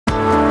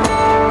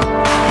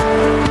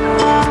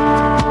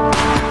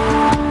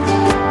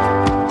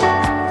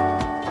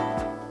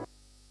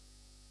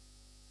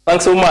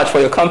Thanks so much for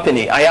your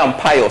company. I am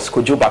Pius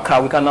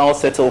Kojubaka. We can now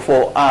settle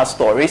for our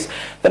stories.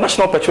 The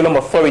National Petroleum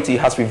Authority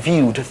has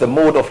reviewed the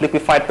mode of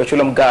liquefied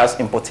petroleum gas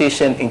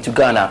importation into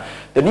Ghana.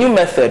 The new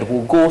method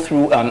will go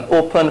through an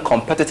open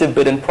competitive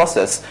bidding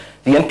process.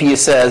 The NPA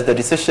says the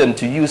decision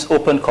to use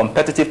open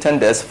competitive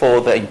tenders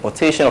for the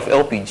importation of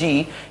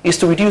LPG is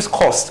to reduce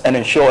costs and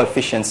ensure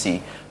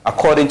efficiency.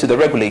 According to the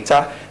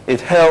regulator, it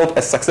held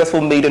a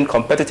successful maiden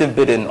competitive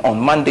bidding on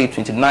Monday,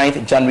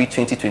 29th January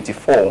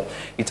 2024.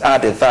 It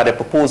added that a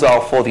proposal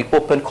for the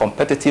open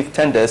competitive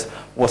tenders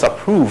was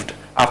approved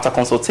after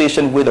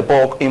consultation with the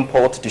bulk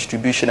import,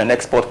 distribution and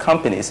export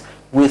companies,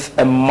 with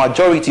a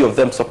majority of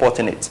them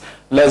supporting it.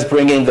 Let's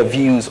bring in the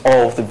views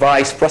of the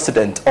Vice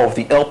President of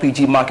the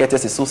LPG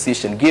Marketers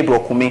Association,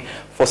 Gabriel Kumi,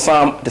 for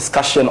some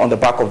discussion on the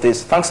back of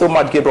this. Thanks so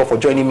much, Gabriel, for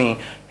joining me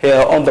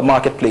here on the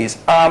Marketplace.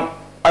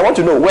 I want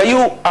to know, were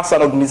you as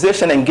an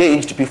organization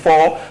engaged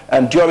before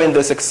and during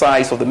this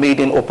exercise of the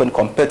maiden open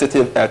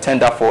competitive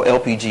tender for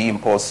LPG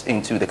imports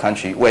into the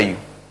country? Were you?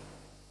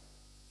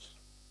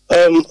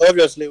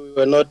 Obviously, we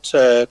were not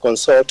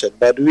consulted,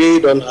 but we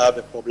don't have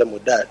a problem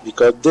with that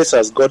because this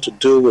has got to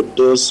do with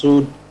those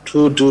who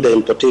do the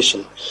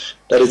importation.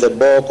 That is the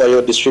bulk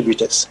oil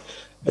distributors.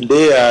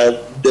 They are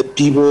the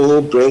people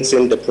who brings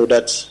in the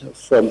products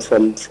from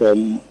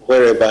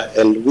wherever,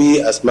 and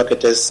we as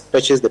marketers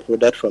purchase the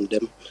product from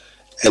them.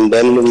 And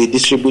then we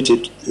distribute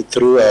it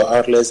through our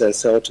outlets and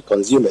sell to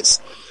consumers.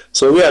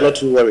 So we are not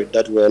too worried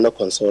that we are not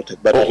consulted.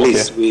 But at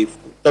least we've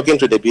talking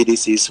to the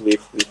BDCs,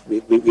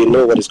 we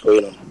know what is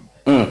going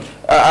on.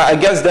 I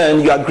guess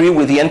then you agree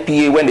with the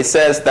NPA when it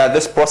says that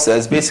this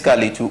process,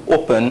 basically to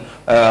open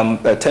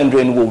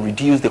tendering, will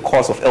reduce the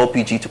cost of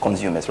LPG to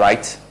consumers,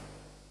 right?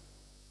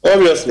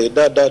 Obviously,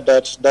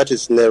 that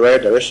is in the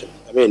right direction.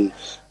 I mean,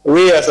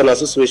 we as an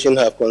association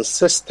have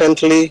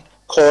consistently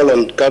call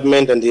on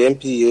government and the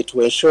NPA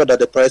to ensure that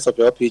the price of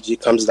LPG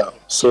comes down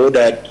so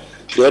that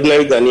the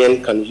ordinary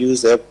Ghanaian can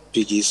use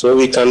LPG, so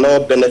we can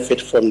all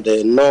benefit from the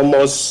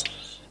enormous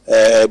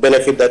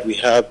benefit that we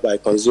have by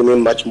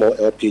consuming much more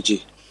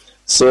LPG.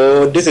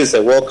 So this is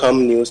a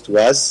welcome news to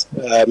us.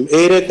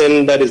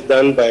 Anything that is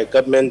done by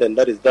government and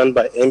that is done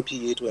by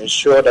NPA to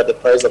ensure that the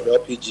price of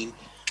LPG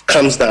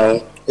comes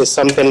down is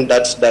something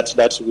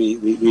that we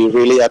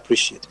really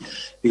appreciate.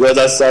 Because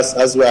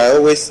as I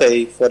always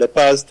say, for the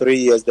past 3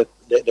 years, the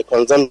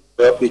consumption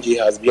of LPG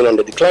has been on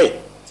the decline.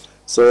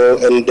 So,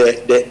 and the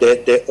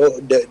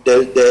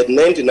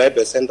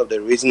 99% of the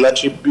reason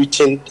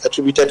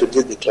attributed to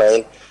this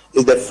decline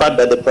is the fact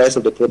that the price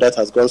of the product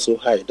has gone so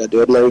high that the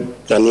ordinary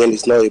Ghanaian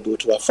is not able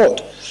to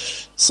afford.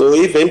 So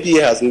if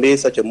NPA has made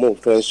such a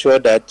move to ensure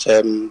that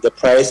the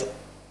price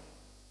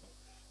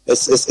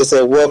is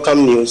a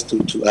welcome news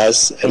to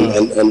us,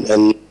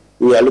 and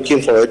we are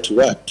looking forward to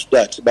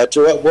that. But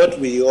what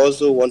we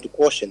also want to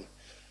caution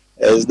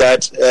is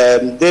that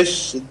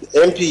this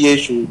NPA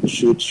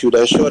should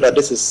ensure that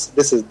this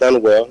is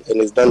done well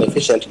and is done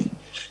efficiently.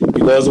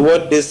 Because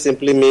what this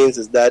simply means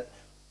is that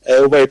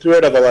over a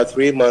period of about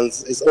 3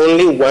 months, it's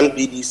only one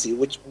BDC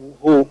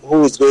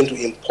who is going to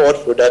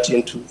import product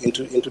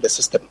into the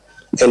system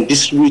and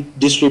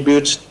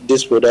distribute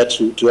this product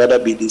to other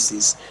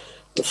BDCs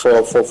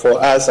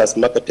for us as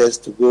marketers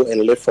to go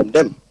and live from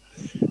them.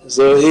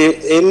 So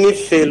any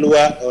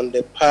failure on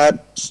the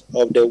part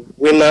of the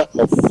winner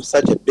of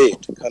such a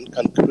bid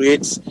can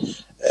create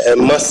a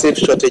massive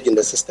shortage in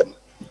the system,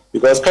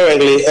 because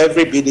currently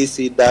every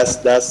BDC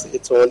does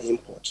its own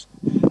import.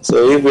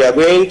 So if we are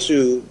going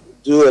to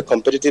do a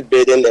competitive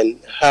bidding and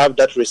have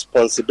that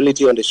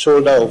responsibility on the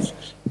shoulder of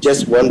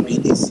just one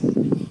BDC,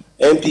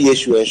 NPA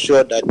should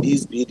ensure that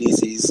these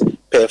BDCs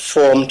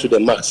perform to the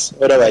max.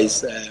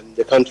 Otherwise,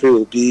 the country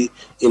will be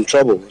in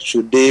trouble.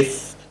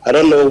 I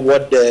don't know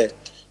what the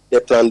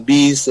plan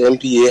B's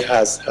NPA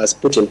has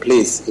put in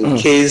place in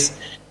case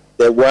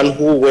the one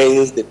who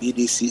wins the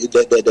BDC,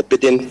 the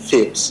bidding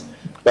fails.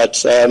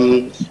 But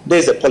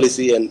there's a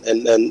policy, and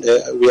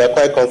we are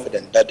quite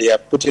confident that they are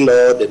putting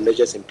all the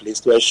measures in place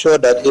to ensure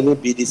that any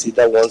BDC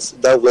that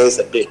wins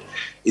a bid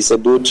is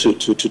able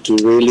to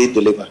really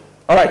deliver.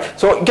 All right.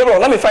 So, Gabriel,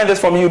 let me find this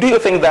from you. Do you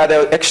think that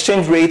the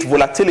exchange rate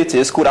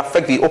volatilities could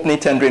affect the opening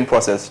tendering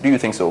process? Do you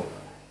think so?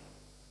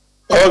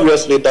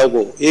 Obviously, that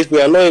will. If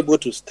we are not able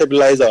to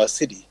stabilize our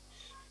city,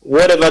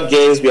 whatever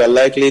gains we are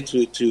likely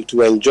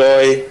to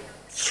enjoy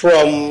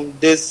from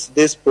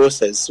this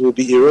process will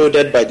be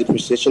eroded by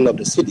depreciation of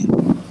the city.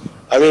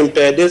 I mean,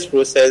 per this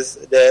process,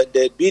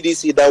 the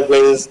BDC that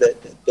wins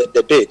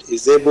the bid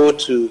is able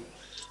to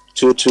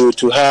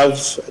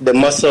have the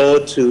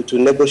muscle to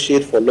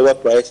negotiate for lower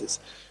prices.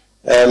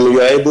 You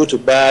are able to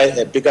buy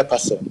a bigger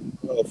parcel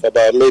of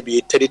about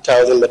maybe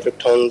 30,000 metric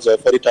tons or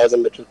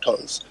 40,000 metric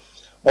tons.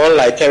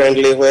 Unlike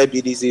currently where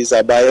BDCs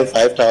are buying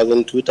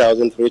 5,000,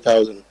 2,000,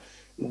 3,000.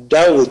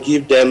 That will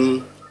give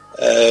them,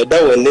 that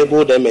will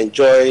enable them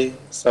enjoy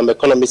some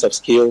economies of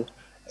scale,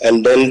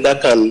 and then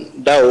that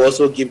will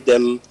also give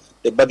them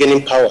the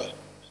bargaining power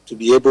to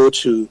be able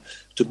to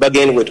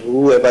bargain with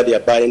whoever they are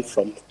buying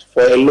from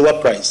for a lower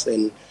price,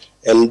 and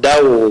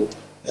that will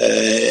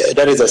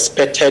that is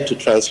expected to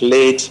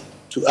translate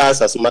to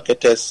us as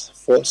marketers,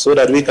 so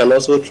that we can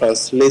also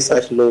translate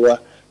such lower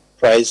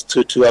price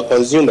to our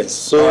consumers,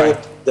 so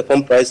the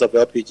pump price of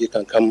LPG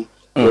can come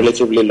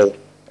relatively low.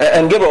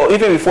 And Gabriel,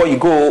 even before you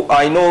go,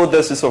 I know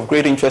this is of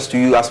great interest to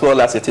you as well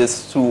as it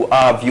is to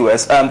our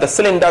viewers. The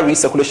cylinder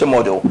recirculation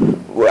model,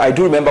 I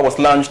do remember, was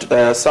launched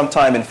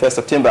sometime in 1st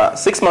September.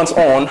 6 months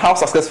on, how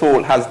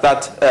successful has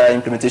that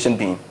implementation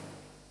been?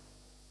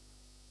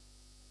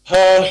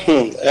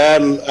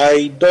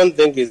 I don't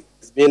think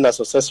it's been as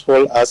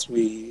successful as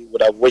we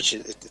would have wished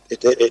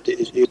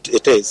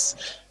it is.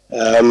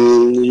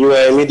 You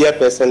are a media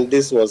person.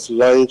 This was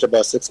launched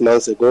about 6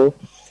 months ago.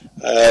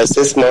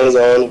 6 months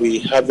on, we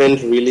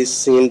haven't really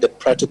seen the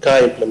practical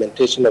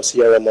implementation of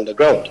CRM on the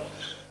ground.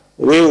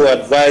 We were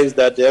advised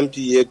that the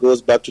MPA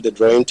goes back to the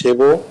drawing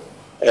table,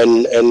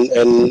 and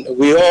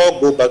we all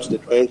go back to the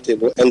drawing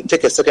table and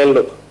take a second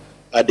look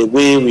at the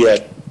way we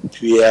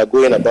are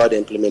going about the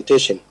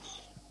implementation.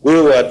 We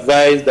were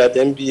advised that the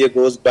MPA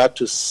goes back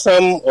to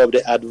some of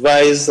the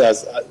advice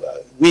as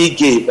we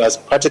gave as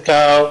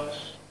practical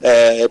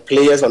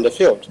players on the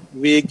field.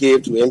 We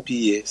gave to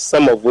MPA,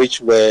 some of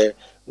which were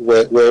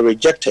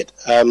rejected.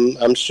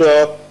 I'm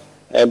sure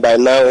by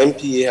now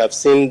MPA have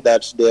seen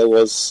that there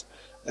was,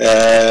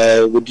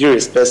 with due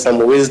respect,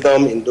 some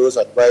wisdom in those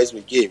advice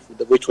we gave,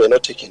 which were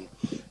not taken.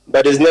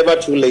 But it's never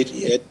too late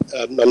yet.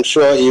 I'm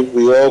sure if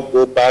we all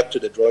go back to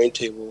the drawing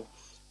table,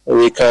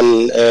 we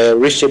can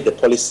reshape the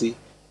policy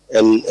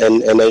and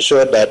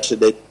ensure that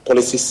the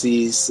policy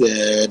sees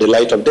the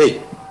light of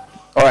day.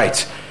 All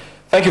right.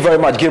 Thank you very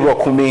much,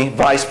 Gabriel Kumi,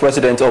 Vice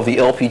President of the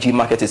LPG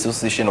Market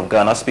Association of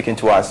Ghana, speaking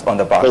to us on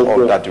the back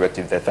of that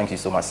directive there. Thank you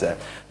so much, sir.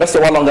 Let's stay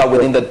one longer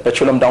within the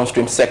petroleum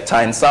downstream sector,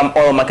 and some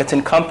oil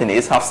marketing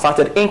companies have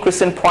started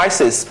increasing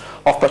prices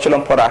of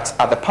petroleum products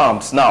at the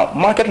pumps. Now,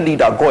 market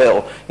leader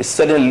GOIL is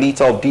selling a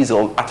litre of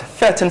diesel at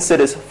 13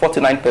 cedis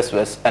 49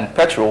 pesos and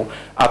petrol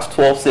at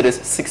 12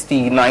 cedis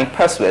 69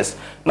 pesos.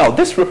 Now,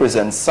 this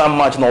represents some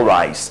marginal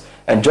rise.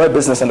 And Joy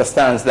Business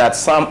understands that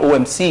some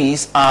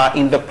OMCs are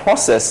in the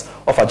process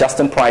of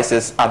adjusting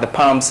prices at the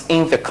pumps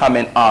in the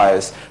coming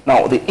hours.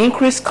 Now, the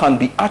increase can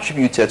be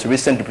attributed to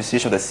recent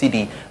depreciation of the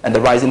cedi and the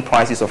rising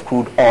prices of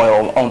crude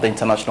oil on the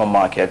international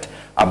market.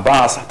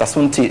 Abbas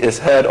Tasunti is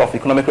head of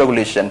economic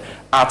regulation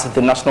at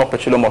the National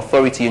Petroleum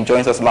Authority and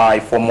joins us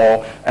live for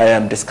more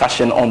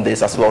discussion on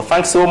this as well.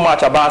 Thanks so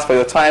much, Abbas, for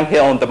your time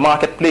here on the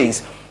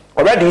Marketplace.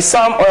 Already,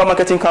 some oil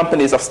marketing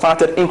companies have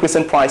started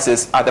increasing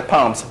prices at the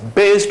pumps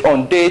based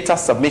on data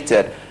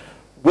submitted.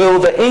 Will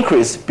the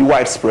increase be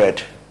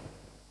widespread?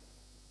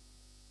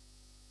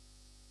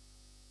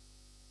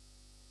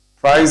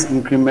 Price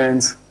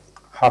increments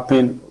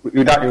happen,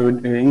 either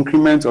an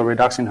increment or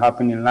reduction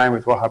happen in line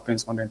with what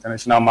happens on the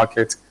international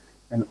market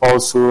and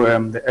also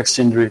the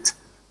exchange rate.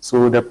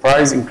 So the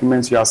price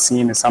increments you are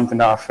seeing is something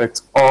that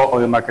affects all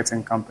oil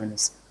marketing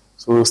companies.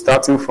 So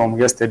starting from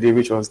yesterday,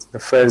 which was the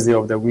first day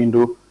of the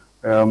window,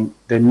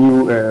 the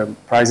new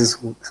prices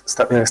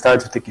started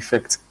to take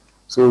effect.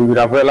 So we would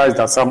have realized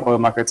that some oil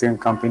marketing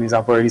companies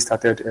have already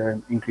started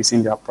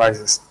increasing their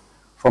prices.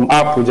 From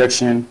our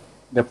projection,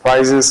 the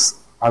prices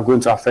are going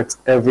to affect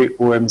every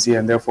OMC,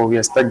 and therefore we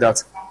expect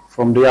that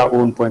from their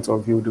own point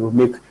of view, they will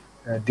make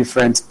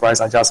different price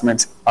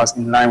adjustments as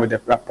in line with the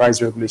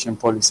price regulation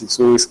policy.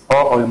 So it's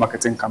all oil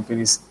marketing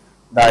companies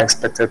that are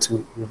expected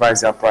to revise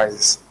their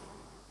prices.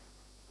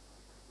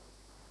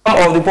 Some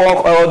of the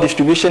bulk oil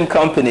distribution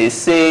companies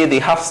say they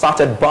have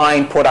started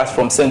buying products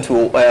from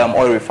Central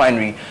Oil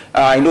Refinery.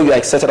 I know you're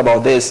excited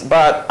about this,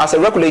 but as a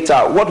regulator,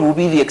 what will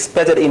be the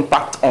expected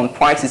impact on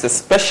prices,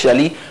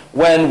 especially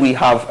when we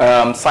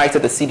have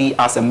cited the cedi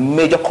as a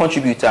major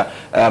contributor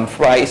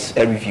price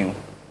review?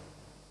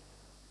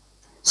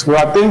 So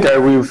I think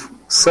we've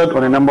said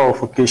on a number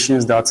of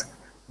occasions that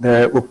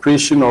the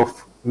operation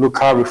of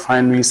local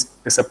refineries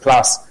is a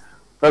plus.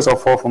 First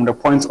of all, from the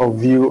point of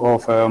view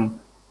of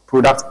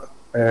product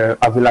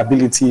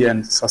availability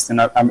and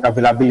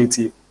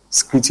availability,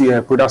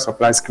 security, product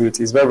supply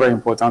security, is very, very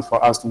important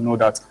for us to know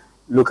that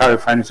local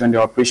refineries, when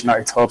they're operational,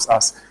 it helps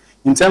us.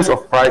 In terms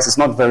of price, it's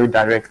not very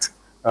direct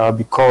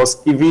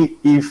because even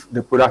if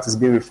the product is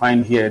being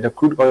refined here, the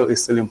crude oil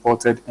is still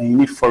imported and you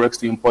need Forex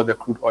to import the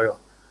crude oil.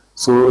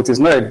 So it is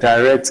not a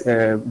direct,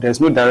 there's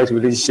no direct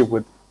relationship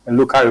with a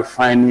local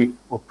refinery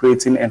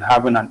operating and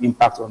having an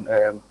impact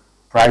on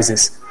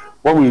prices.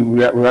 What we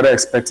rather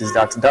expect is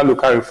that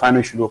local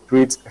refinery should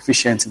operate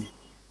efficiently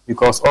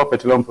because all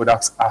petroleum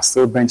products are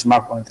still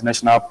benchmarked on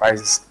international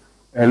prices.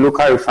 A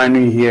local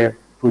refinery here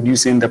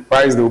producing the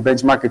price they will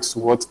benchmark it to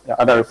what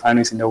other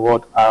refineries in the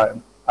world are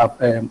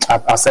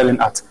selling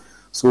at.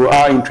 So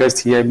our interest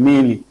here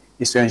mainly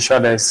is to ensure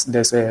there's the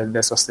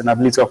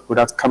sustainability of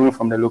products coming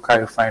from the local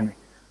refinery.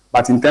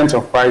 But in terms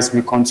of price,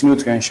 we continue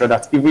to ensure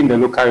that even the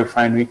local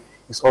refinery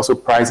is also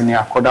pricing in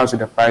accordance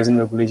with the pricing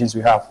regulations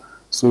we have.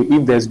 So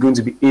if there's going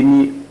to be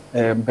any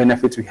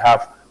benefit we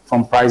have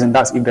from pricing,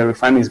 that's if the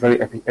refinery is very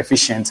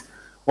efficient,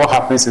 what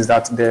happens is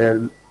that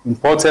the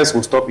importers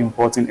will stop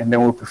importing and then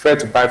will prefer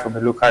to buy from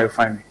the local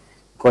refinery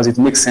because it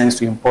makes sense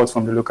to import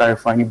from the local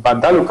refinery.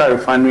 But that local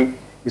refinery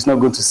is not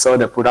going to sell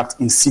the product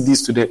in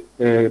cedis to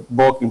the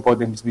bulk import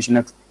and distribution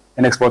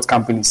and export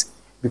companies,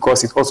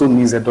 because it also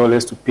needs the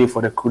dollars to pay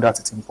for the crude that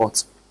it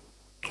imports.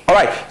 All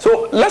right,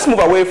 so let's move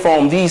away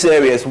from these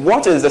areas.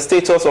 What is the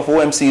status of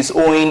OMCs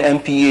owing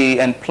MPA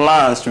and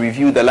plans to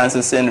review the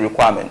licensing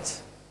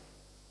requirements?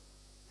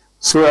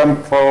 So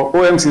for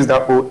OMCs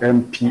that owe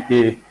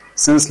MPA,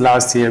 since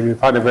last year, we've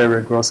had a very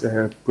rigorous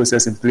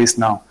process in place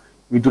now.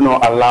 We do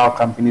not allow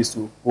companies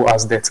to owe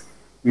us debt.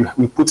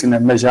 We put in a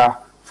measure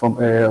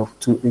to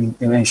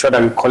ensure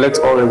that we collect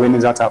all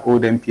revenues that are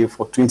owed MPA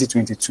for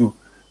 2022.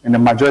 And the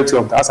majority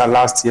of that, as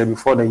last year,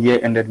 before the year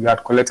ended, we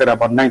had collected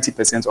about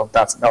 90% of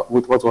that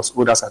with what was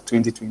owed us at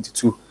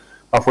 2022.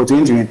 But for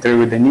 2023,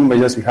 with the new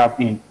measures we have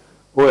in,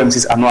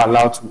 OMCs are not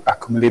allowed to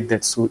accumulate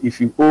debt. So if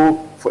you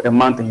owe for a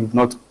month and you've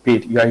not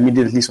paid, you are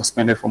immediately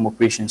suspended from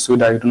operations so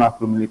that you do not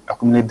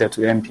accumulate debt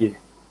to MPA.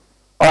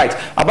 All right,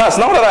 Abbas,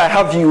 now that I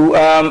have you,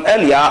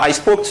 earlier I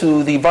spoke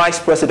to the Vice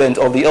President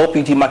of the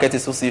LPG Market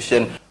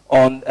Association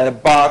on the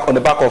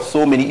back of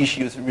so many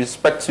issues with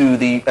respect to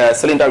the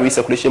cylinder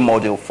recirculation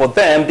model. For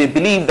them, they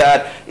believe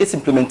that its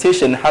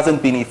implementation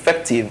hasn't been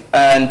effective,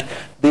 and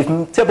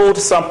they've tabled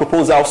some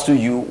proposals to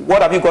you.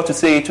 What have you got to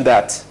say to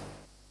that?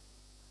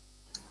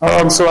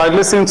 So I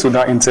listened to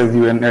that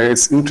interview, and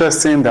it's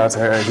interesting that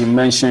he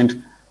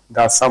mentioned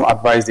that some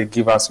advice they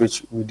give us,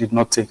 which we did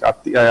not take.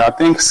 I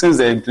think since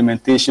the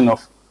implementation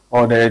of,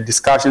 or the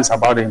discussions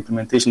about the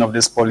implementation of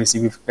this policy,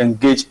 we've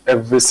engaged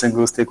every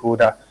single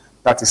stakeholder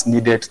that is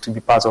needed to be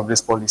part of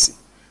this policy.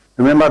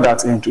 Remember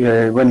that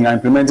when you are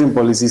implementing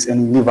policies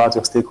and you leave out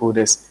your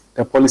stakeholders,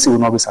 the policy will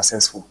not be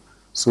successful.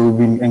 So we've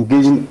been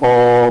engaging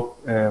all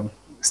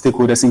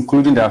stakeholders,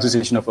 including the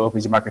Association of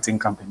LPG Marketing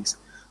Companies.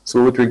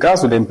 So with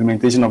regards to the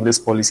implementation of this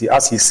policy,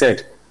 as he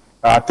said,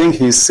 I think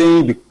he's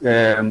saying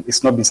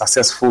it's not been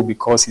successful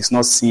because he's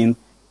not seen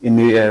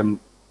any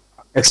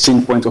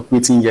exchange point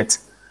operating yet.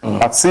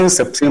 But since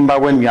September,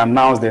 when we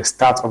announced the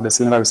start of the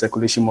cylinder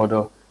recirculation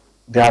model,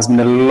 there has been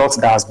a lot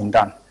that has been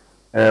done.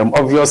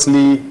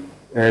 Obviously,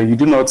 you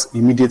do not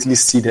immediately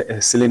see the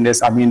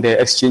cylinders, the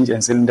exchange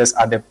and cylinders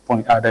at the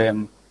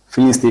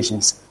filling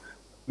stations.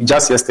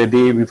 Just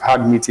yesterday, we've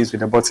had meetings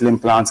with the bottling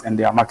plants and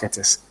their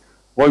marketers.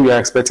 What we are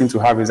expecting to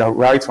have is that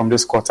right from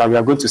this quarter, we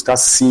are going to start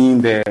seeing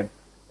the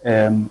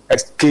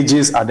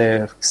cages at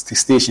the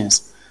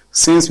stations.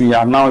 Since we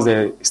announced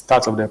the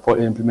start of the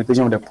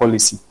implementation of the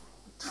policy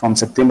from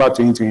September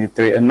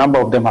 2023, a number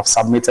of them have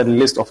submitted a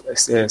list of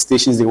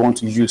stations they want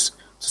to use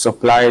to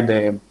supply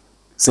the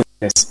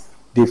cylinders.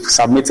 They've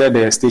submitted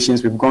the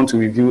stations. We've gone to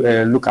review,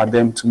 look at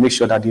them to make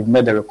sure that they've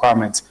met the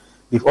requirements.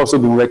 They've also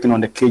been working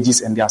on the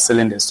cages and their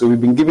cylinders. So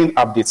we've been giving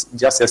updates.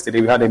 Just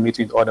yesterday, we had a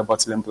meeting with all the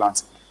bottling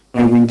plants.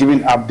 And we've been giving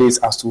updates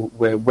as to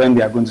when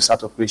they are going to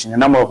start operation. A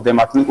number of them,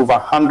 I think over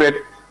 100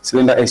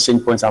 cylinder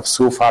exchange points have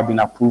so far been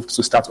approved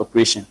to start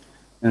operation.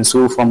 And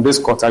so from this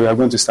quarter, we are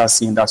going to start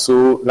seeing that.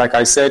 So like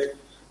I said,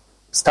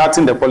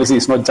 starting the policy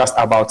is not just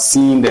about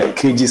seeing the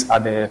cages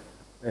at the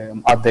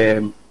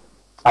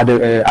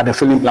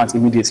filling plant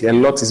immediately. A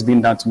lot is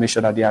being done to make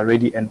sure that they are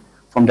ready. And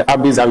from the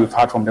updates that we've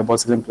had from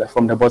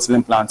the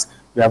bottling plants,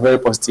 we are very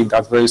positive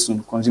that very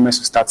soon consumers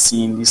will start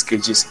seeing these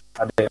cages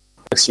at the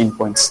exchange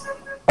points.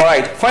 All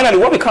right. Finally,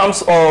 what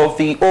becomes of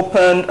the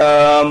open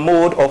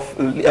mode of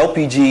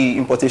LPG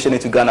importation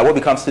into Ghana? What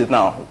becomes of it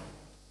now?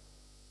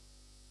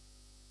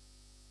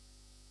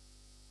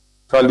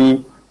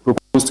 Actually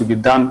proposed to be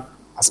done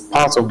as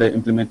part of the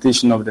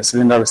implementation of the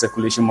cylinder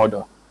recirculation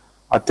model.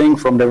 I think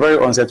from the very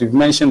onset, we've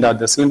mentioned that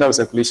the cylinder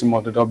recirculation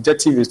model, the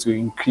objective is to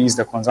increase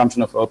the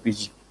consumption of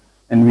LPG.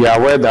 And we are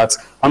aware that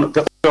one of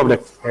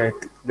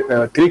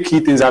the three key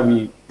things that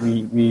we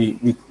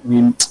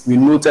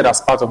noted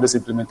as part of this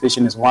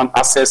implementation is one,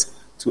 access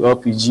to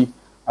LPG,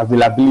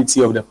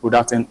 availability of the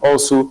product, and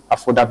also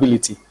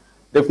affordability.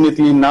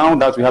 Definitely now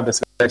that we have the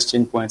cylinder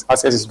exchange points,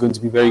 access is going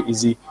to be very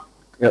easy.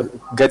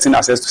 Getting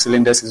access to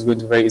cylinders is going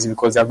to be very easy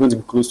because they are going to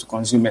be close to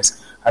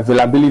consumers.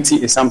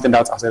 Availability is something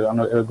that as a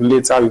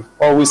regulator, we've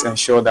always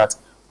ensured that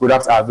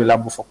products are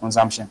available for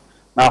consumption.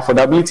 Now,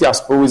 affordability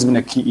has always been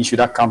a key issue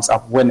that comes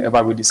up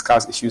whenever we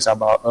discuss issues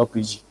about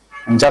LPG.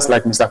 And just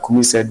like Mr.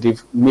 Kumi said,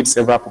 they've made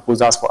several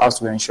proposals for us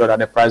to ensure that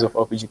the price of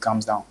LPG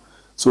comes down.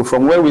 So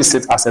from where we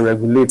sit as a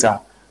regulator,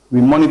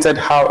 we monitored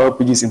how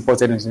LPG is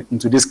imported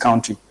into this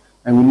country.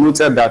 And we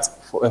noted that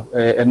for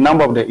a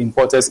number of the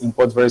importers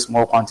import very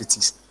small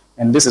quantities.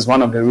 And this is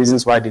one of the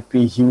reasons why they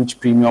pay huge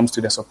premiums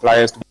to the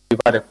suppliers to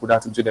deliver the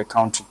product into the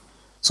country.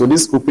 So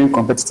this open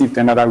competitive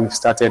tender that we've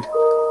started,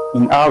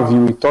 in our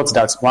view, we thought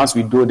that once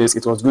we do this,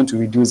 it was going to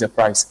reduce the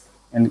price.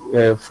 And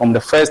from the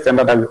first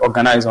tender that we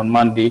organized on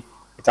Monday,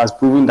 it has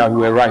proven that we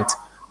were right.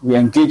 We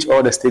engaged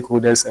all the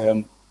stakeholders,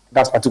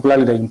 that's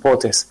particularly the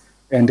importers.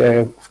 And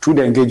through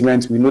the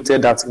engagement, we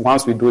noted that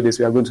once we do this,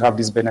 we are going to have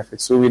these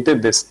benefits. So we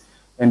did this.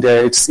 And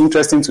it's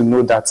interesting to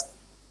note that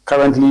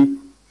currently,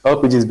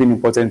 LPG is being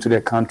imported into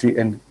the country,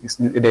 and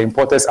the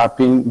importers are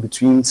paying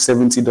between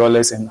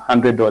 $70 and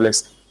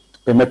 $100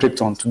 per metric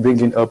ton to bring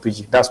in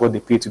LPG. That's what they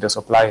pay to the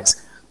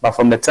suppliers. But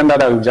from the tender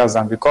that we've just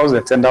done, because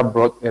the tender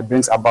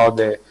brings about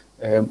the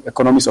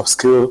economies of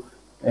scale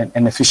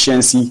and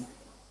efficiency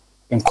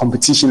in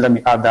competition, let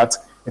me add that,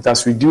 it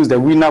has reduced. The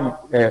winner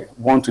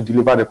want to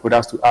deliver the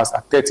products to us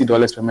at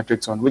 $30 per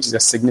metric ton, which is a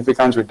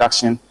significant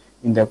reduction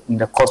in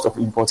the cost of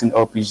importing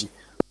LPG.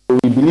 So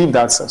we believe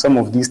that some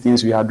of these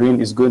things we are doing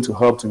is going to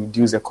help to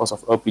reduce the cost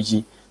of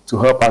LPG, to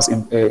help us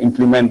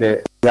implement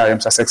the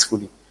CRM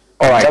successfully.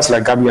 All right. Just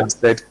like Gabby has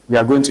said, we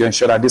are going to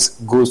ensure that this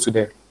goes to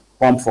the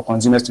pump for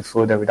consumers to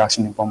feel the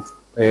reduction in pump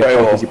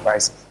LPG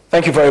prices.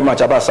 Thank you very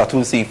much, Abbas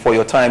Satunsi, for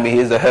your time. He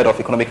is the head of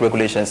economic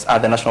regulations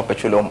at the National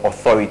Petroleum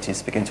Authority,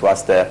 speaking to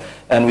us there.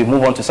 And we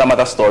move on to some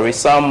other stories.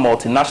 Some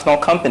multinational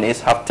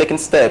companies have taken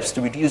steps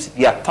to reduce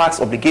their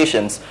tax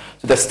obligations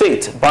to the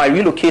state by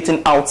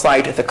relocating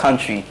outside the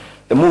country.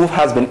 The move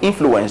has been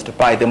influenced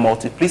by the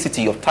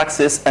multiplicity of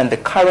taxes and the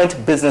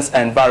current business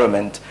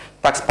environment.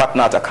 Tax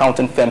partner at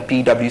accounting firm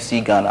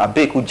PwC Ghana,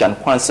 Abeku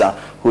Jankwansa,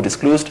 who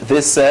disclosed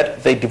this,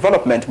 said the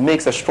development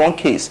makes a strong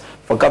case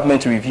for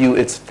government to review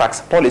its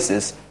tax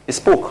policies. He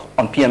spoke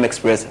on PM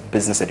Express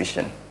Business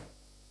Edition.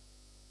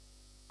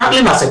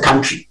 As a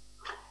country,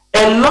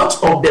 a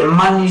lot of the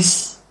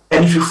monies,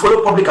 and if you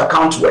follow public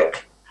account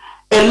work,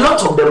 a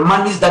lot of the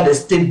monies that the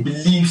state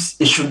believes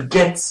it should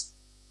get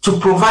to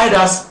provide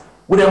us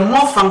with a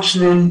more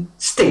functioning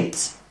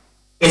state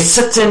is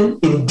sitting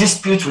in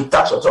dispute with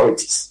tax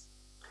authorities.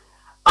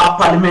 Our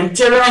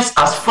parliamentarians,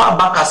 as far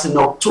back as in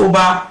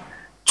October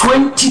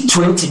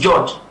 2020,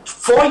 George,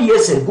 4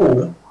 years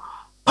ago,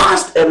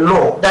 passed a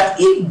law that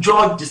if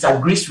George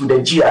disagrees with the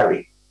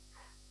GRA,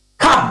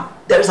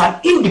 there is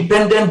an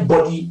independent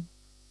body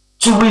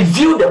to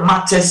review the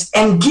matters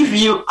and give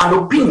you an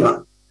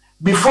opinion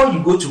before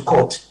you go to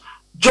court.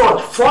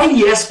 George, 4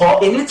 years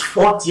or in its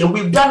fourth year,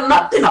 we've done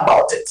nothing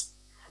about it.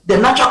 The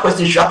natural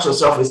question you should ask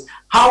yourself is,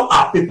 how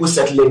are people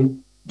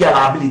settling their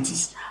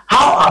liabilities?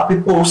 How are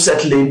people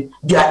settling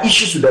their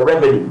issues with the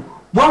revenue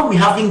when we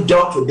haven't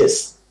dealt with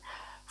this?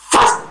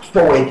 Fast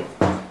forward,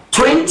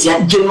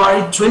 20th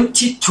January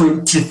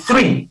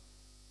 2023,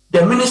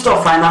 the Minister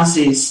of Finance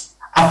says,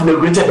 I've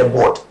inaugurated the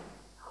board.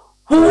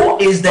 Who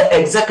is the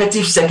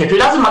executive secretary?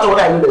 It doesn't matter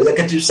whether I know the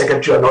executive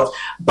secretary or not,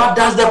 but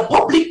does the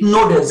public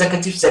know the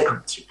executive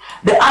secretary?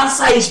 The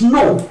answer is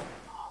no.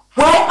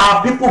 Where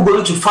are people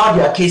going to file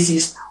their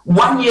cases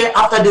 1 year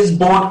after this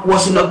board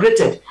was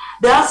inaugurated?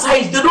 The answer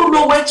is they don't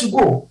know where to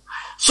go.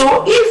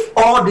 So if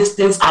all these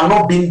things are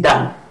not being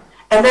done,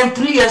 and then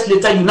 3 years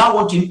later you now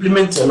want to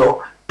implement a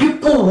law,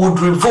 people would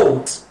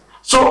revolt.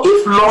 So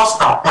if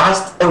laws are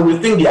passed and we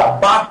think they are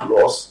bad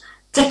laws,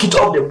 take it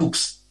off the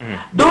books.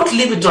 Don't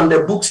leave it on the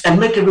books and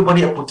make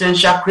everybody a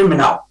potential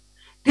criminal.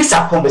 These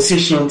are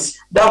conversations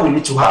that we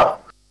need to have.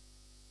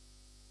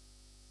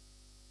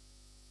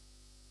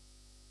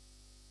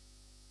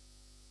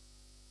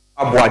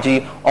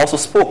 Abuaji also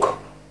spoke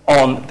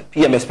on the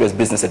PM Express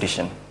Business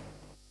Edition.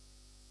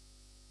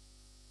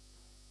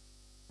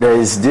 There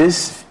is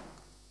this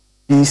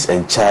fees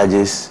and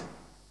charges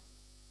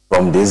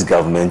from these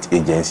government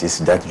agencies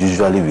that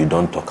usually we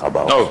don't talk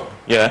about. Oh,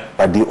 yeah.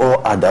 But they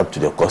all add up to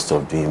the cost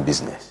of doing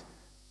business.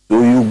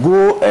 So you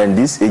go and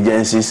these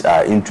agencies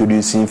are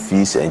introducing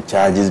fees and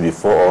charges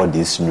before all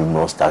these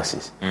numerous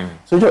taxes.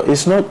 So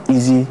it's not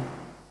easy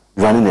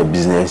running a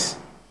business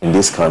in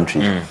this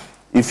country.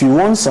 If you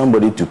want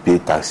somebody to pay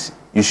tax,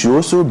 you should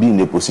also be in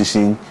a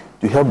position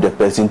to help the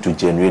person to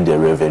generate the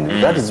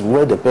revenue. That is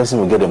where the person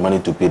will get the money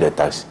to pay the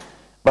tax.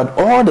 But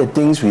all the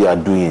things we are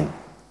doing,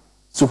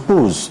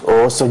 suppose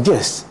or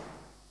suggest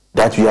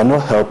that we are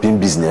not helping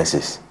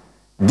businesses.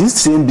 These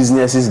same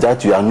businesses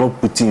that you are not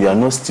putting, you are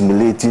not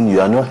stimulating, you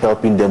are not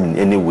helping them in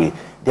any way,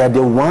 they are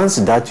the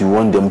ones that you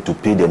want them to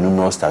pay the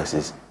numerous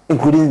taxes,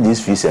 including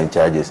these fees and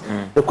charges.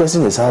 The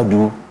question is, how do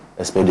you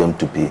expect them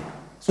to pay?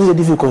 So it's a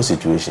difficult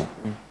situation.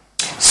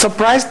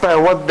 Surprised by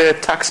what the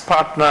tax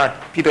partner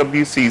at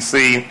PwC is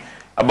saying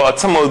about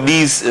some of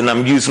these, and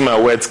I'm using my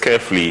words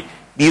carefully,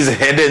 these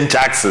hidden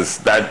taxes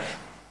that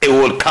it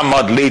will come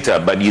out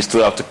later, but you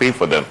still have to pay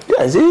for them.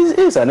 Yes,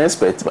 it's an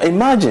aspect.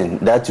 Imagine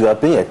that you are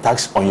paying a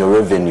tax on your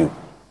revenue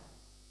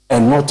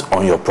and not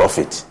on your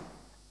profit.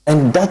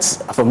 And that's,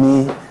 for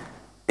me,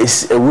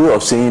 is a way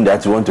of saying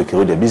that you want to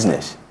kill the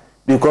business.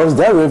 Because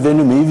that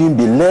revenue may even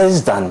be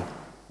less than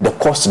the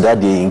cost that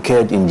they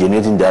incurred in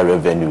generating that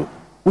revenue,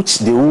 which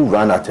they will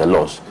run at a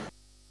loss.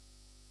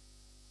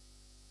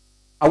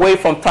 Away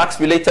from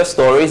tax-related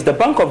stories, the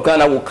Bank of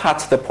Ghana will cut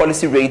the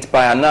policy rate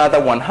by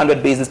another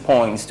 100 basis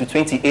points to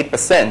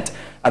 28%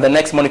 at the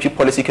next Monetary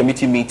Policy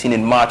Committee meeting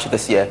in March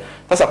this year.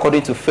 That's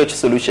according to Fitch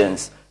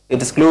Solutions. It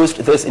disclosed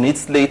this in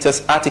its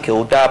latest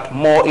article, dubbed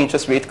More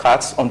Interest Rate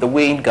Cuts on the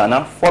Way in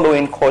Ghana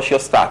Following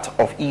Cautious Start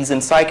of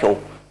Easing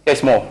Cycle.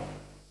 Here's more.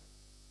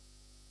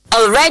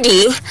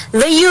 Already,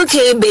 the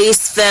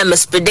UK-based firm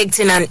is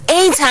predicting an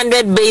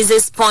 800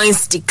 basis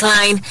points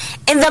decline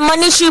in the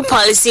monetary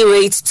policy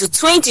rate to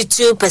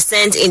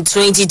 22% in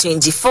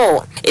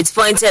 2024. It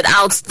pointed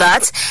out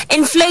that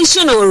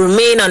inflation will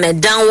remain on a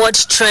downward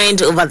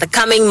trend over the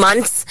coming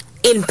months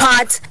in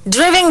part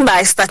driven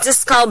by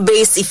statistical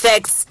base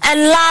effects and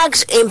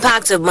lagged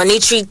impact of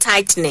monetary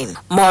tightening.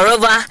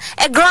 Moreover,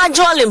 a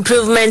gradual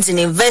improvement in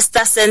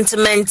investor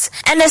sentiment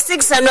and a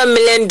 $600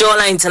 million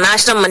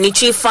International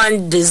Monetary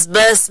Fund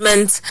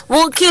disbursement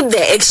will keep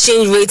the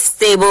exchange rate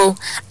stable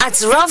at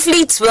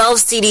roughly 12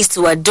 cedis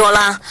to a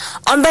dollar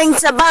on the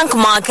interbank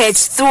market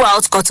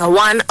throughout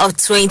Q1 of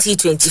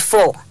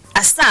 2024.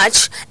 As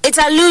such, it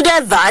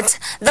alluded that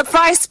the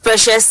price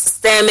pressures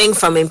stemming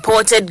from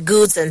imported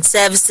goods and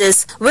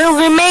services will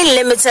remain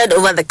limited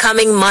over the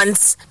coming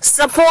months,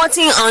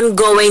 supporting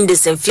ongoing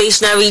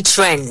disinflationary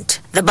trend.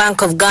 The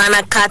Bank of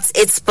Ghana cut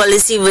its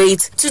policy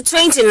rate to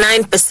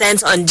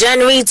 29% on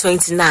January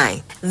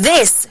 29.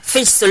 This,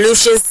 Fitch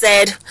Solutions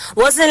said,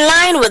 was in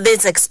line with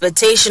its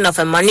expectation of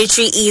a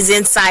monetary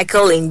easing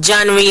cycle in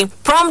January,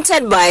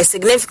 prompted by a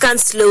significant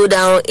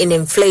slowdown in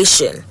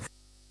inflation.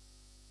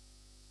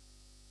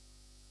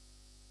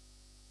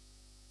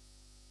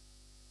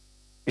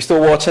 You're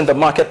still watching the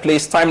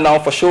Marketplace. Time now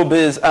for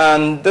Showbiz,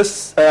 and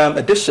this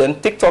edition,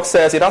 TikTok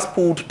says it has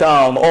pulled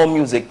down all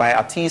music by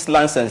artists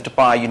licensed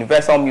by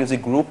Universal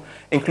Music Group,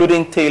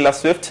 including Taylor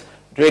Swift,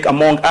 Drake,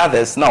 among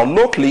others. Now,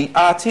 locally,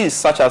 artists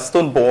such as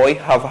Stonebwoy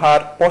have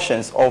had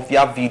portions of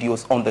their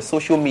videos on the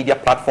social media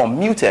platform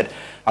muted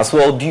as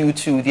well due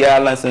to their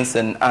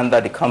licensing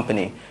under the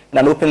company. In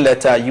an open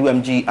letter,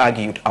 UMG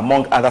argued,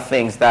 among other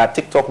things, that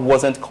TikTok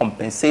wasn't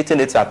compensating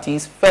its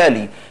artists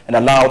fairly and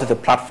allowed the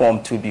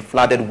platform to be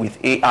flooded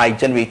with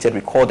AI-generated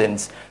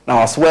recordings, now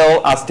as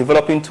well as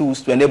developing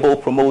tools to enable,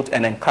 promote,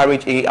 and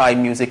encourage AI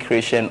music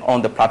creation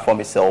on the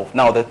platform itself.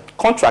 Now, the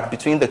contract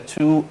between the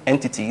two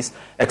entities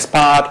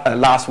expired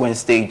last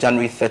Wednesday,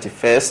 January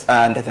 31st,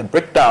 and the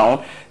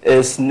breakdown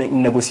is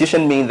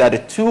negotiation mean that the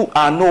two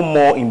are no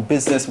more in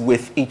business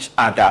with each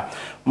other.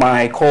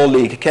 My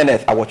colleague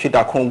Kenneth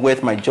Awachidakon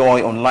with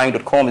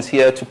myjoyonline.com is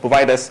here to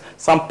provide us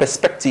some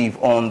perspective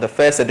on the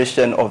first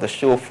edition of the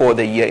show for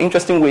the year.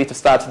 Interesting way to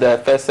start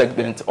the first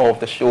segment of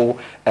the show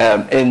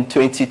in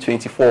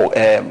 2024.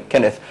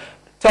 Kenneth,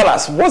 tell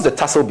us, what's the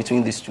tussle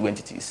between these two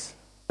entities?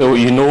 So,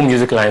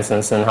 music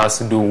licensing has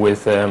to do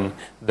with the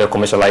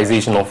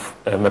commercialization of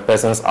a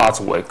person's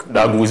artwork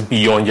that goes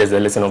beyond just the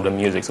listening of the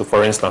music. So,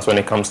 for instance, when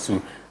it comes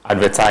to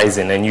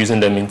advertising and using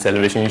them in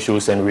television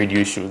shows and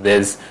radio shows,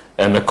 there's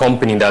a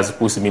company that's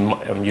supposed to be,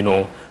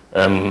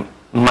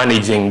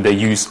 managing the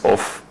use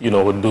of,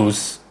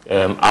 those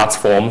art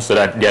forms so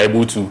that they're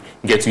able to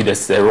get you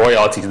the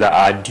royalties that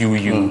are due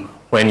you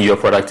when your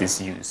product is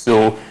used.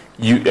 So,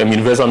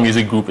 Universal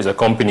Music Group is a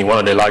company, one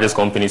of the largest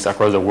companies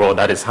across the world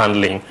that is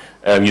handling,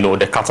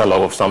 the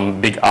catalog of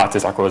some big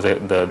artists across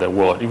the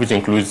world, which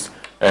includes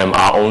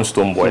our own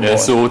Stonebwoy. And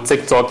so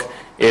TikTok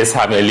is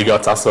having a legal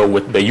tussle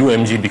with the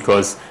UMG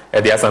because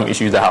there are some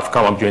issues that have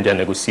come up during their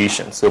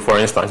negotiations. So, for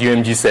instance,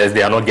 UMG says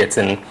they are not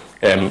getting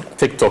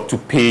TikTok to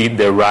pay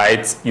the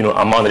right,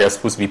 amount that they're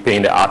supposed to be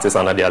paying the artists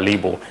under their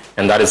label,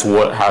 and that is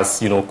what has,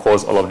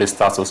 caused all of this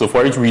tussle. So,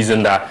 for each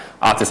reason that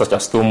artists such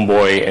as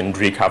Stonebwoy and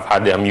Drake have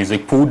had their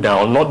music pulled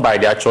down, not by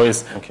their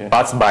choice,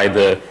 but by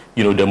the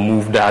the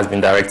move that has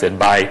been directed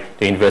by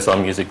the Universal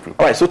Music Group.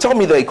 All right. So, tell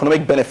me the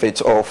economic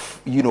benefits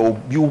of you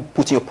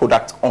putting your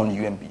product on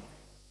UMB.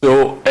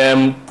 So,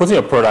 putting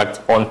a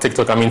product on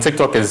TikTok,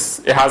 TikTok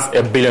has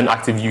 1 billion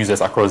active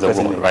users across the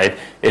world, right?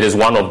 It is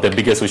one of the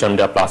biggest social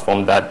media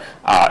platforms that,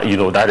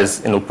 that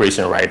is in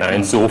operation right now.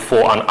 And so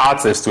for an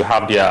artist to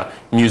have their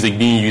music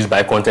being used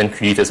by content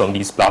creators on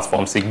these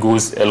platforms, it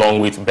goes a long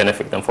way to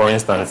benefit them. For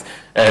instance,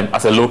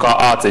 as a local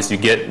artist, you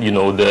get,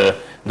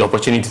 the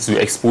opportunity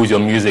to expose your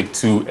music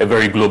to a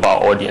very global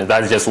audience.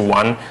 That's just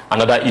one.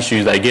 Another issue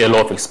is that you get a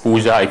lot of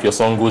exposure. If your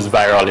song goes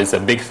viral, it's a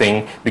big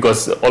thing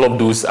because all of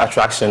those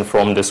attraction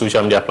from the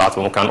social media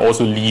platform can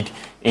also lead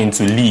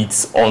into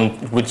leads on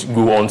which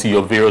go onto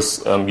your various,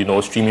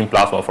 streaming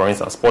platform. For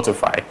instance,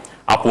 Spotify,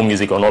 Apple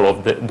Music, and all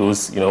of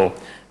those,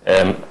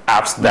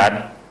 apps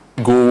that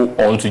go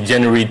on to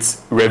generate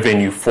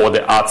revenue for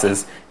the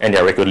artists and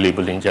their record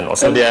label in general.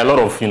 So there are a lot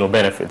of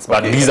benefits,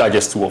 but these are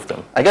just two of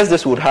them. I guess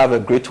this would have a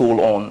great toll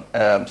on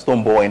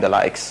Stonebwoy and the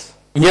likes.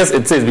 Yes,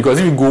 it is, because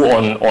if you go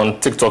on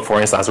TikTok, for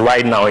instance,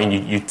 right now, and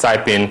you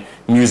type in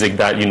music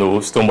that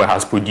Stonebwoy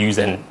has produced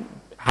and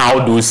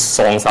how those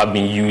songs have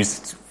been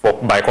used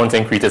by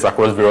content creators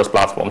across various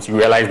platforms, you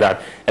realize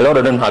that a lot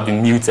of them have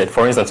been muted.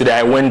 For instance, today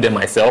I went there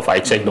myself, I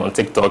checked on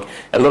TikTok,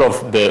 a lot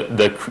of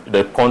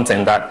the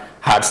content that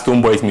had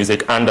Stonebwoy's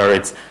music under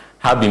it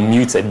have been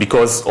muted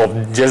because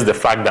of just the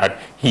fact that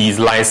he is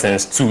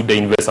licensed to the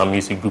Universal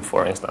Music Group,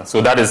 for instance.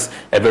 So that is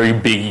a very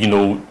big,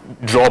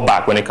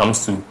 drawback when it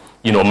comes to,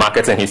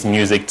 marketing his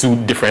music to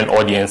different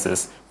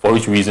audiences, for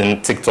which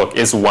reason TikTok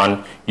is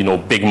one,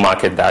 big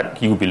market that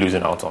he will be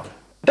losing out on.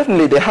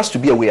 Definitely, there has to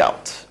be a way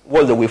out.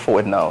 What's the way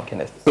forward now,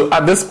 Kenneth? So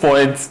at this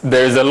point,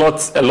 there is a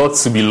lot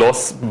to be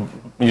lost,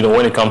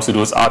 when it comes to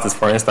those artists.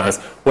 For instance,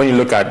 when you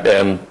look at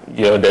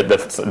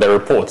the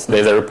reports,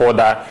 there's a report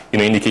that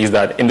indicates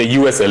that in the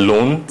US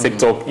alone,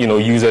 TikTok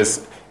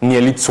users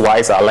nearly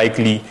twice are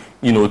likely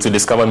to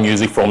discover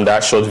music from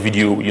that short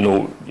video,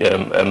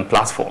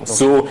 platform.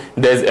 So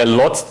there's a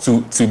lot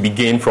to be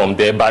gained from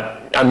there.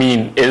 But I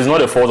mean, it is not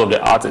the fault of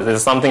the artist.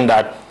 It's something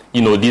that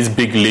these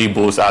big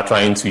labels are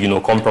trying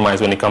to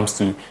compromise when it comes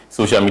to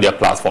social media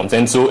platforms.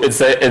 And so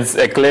it's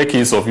a clear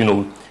case of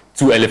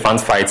two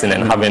elephants fighting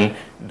and having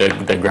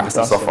the grass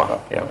to suffer.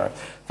 Yeah. Right.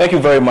 Thank you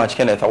very much,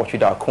 Kenneth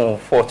Awachida-Akon,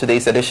 for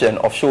today's edition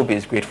of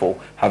Showbiz. Grateful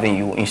having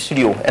you in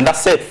studio. And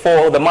that's it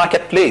for The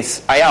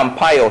Marketplace. I am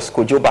Pius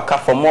Kojo-Baka.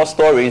 For more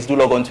stories, do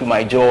log on to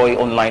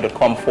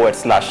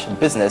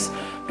myjoyonline.com/business.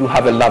 Do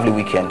have a lovely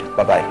weekend.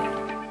 Bye-bye.